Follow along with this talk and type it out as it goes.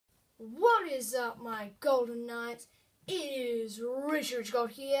What is up, my Golden Knights? It is Richard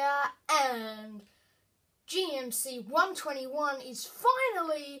Gold here, and GMC 121 is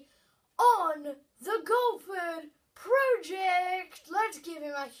finally on the Golford project. Let's give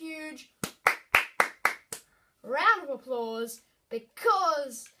him a huge round of applause,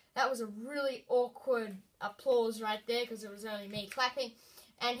 because that was a really awkward applause right there, because it was only me clapping.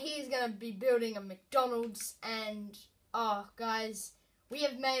 And he's going to be building a McDonald's, and oh guys, we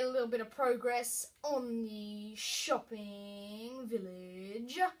have made a little bit of progress on the shopping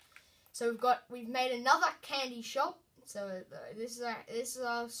village. So we've made another candy shop. So this is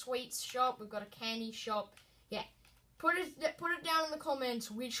a sweets shop. We've got a candy shop. Yeah, put it down in the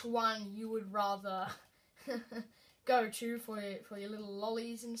comments which one you would rather go to for your little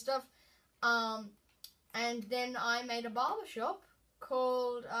lollies and stuff. And then I made a barber shop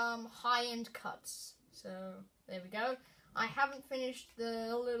called High End Cuts. So there we go. I haven't finished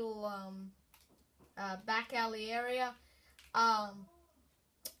the little back alley area,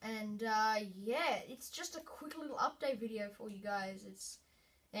 yeah, it's just a quick little update video for you guys. It's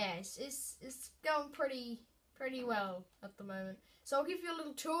going pretty well at the moment. So I'll give you a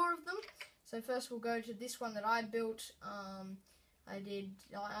little tour of them. So first we'll go to this one that I built. I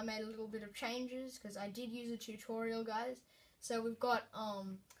made a little bit of changes because I did use a tutorial, guys. So we've got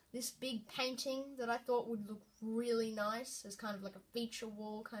this big painting that I thought would look really nice as kind of like a feature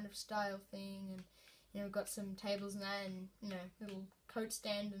wall kind of style thing, and we've got some tables and that, and little coat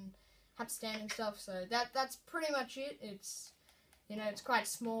stand and hat stand and stuff. So that's pretty much it. It's it's quite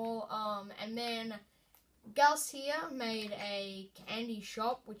small. And then Gus here made a candy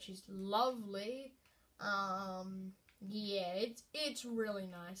shop, which is lovely. Yeah, it's really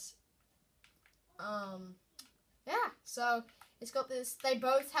nice. Yeah, so it's got this. They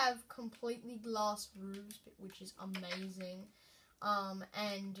both have completely glass roofs, which is amazing.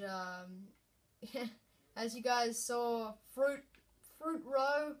 As you guys saw, fruit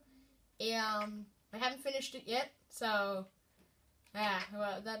row. I haven't finished it yet, so yeah,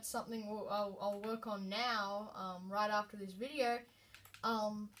 well, that's something I'll work on now. Right after this video.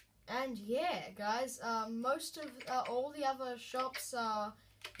 And yeah, guys, most of all the other shops are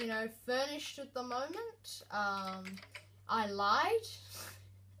furnished at the moment. I lied.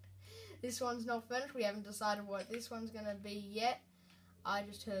 This one's not finished. We haven't decided what this one's gonna be yet. I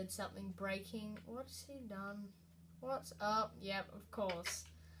just heard something breaking. What's he done? What's up? Yep, of course.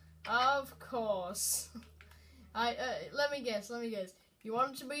 Of course. Let me guess. You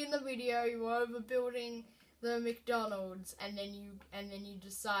wanted to be in the video. You were overbuilding the McDonald's, and then you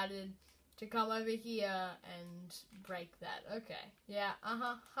decided to come over here and break that. Okay. Yeah.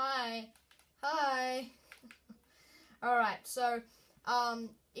 Hi. Alright, so,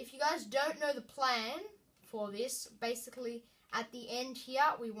 if you guys don't know the plan for this, basically, at the end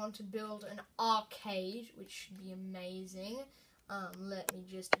here, we want to build an arcade, which should be amazing. Let me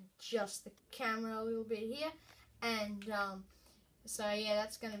just adjust the camera a little bit here, and, so yeah,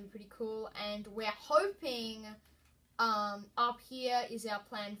 that's going to be pretty cool, and we're hoping, up here is our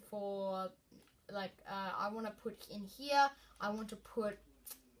plan for, like, I want to put in here, I want to put,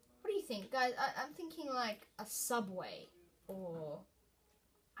 what do you think, guys? I'm thinking like a Subway, or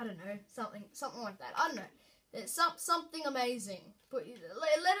I don't know, something like that. I don't know. It's something amazing. But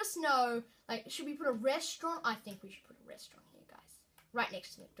let us know. Like, should we put a restaurant? I think we should put a restaurant here, guys. Right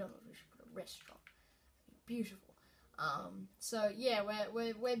next to McDonald's, we should put a restaurant. It'd be beautiful. So yeah,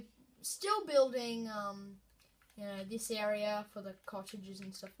 we're still building this area for the cottages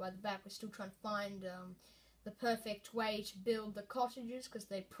and stuff by the back. We're still trying to find the perfect way to build the cottages, because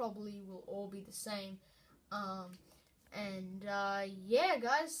they probably will all be the same. Yeah,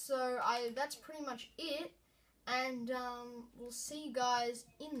 guys, so that's pretty much it, and we'll see you guys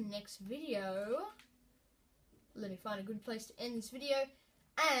in the next video. Let me find a good place to end this video,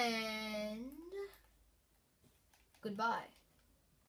 and goodbye.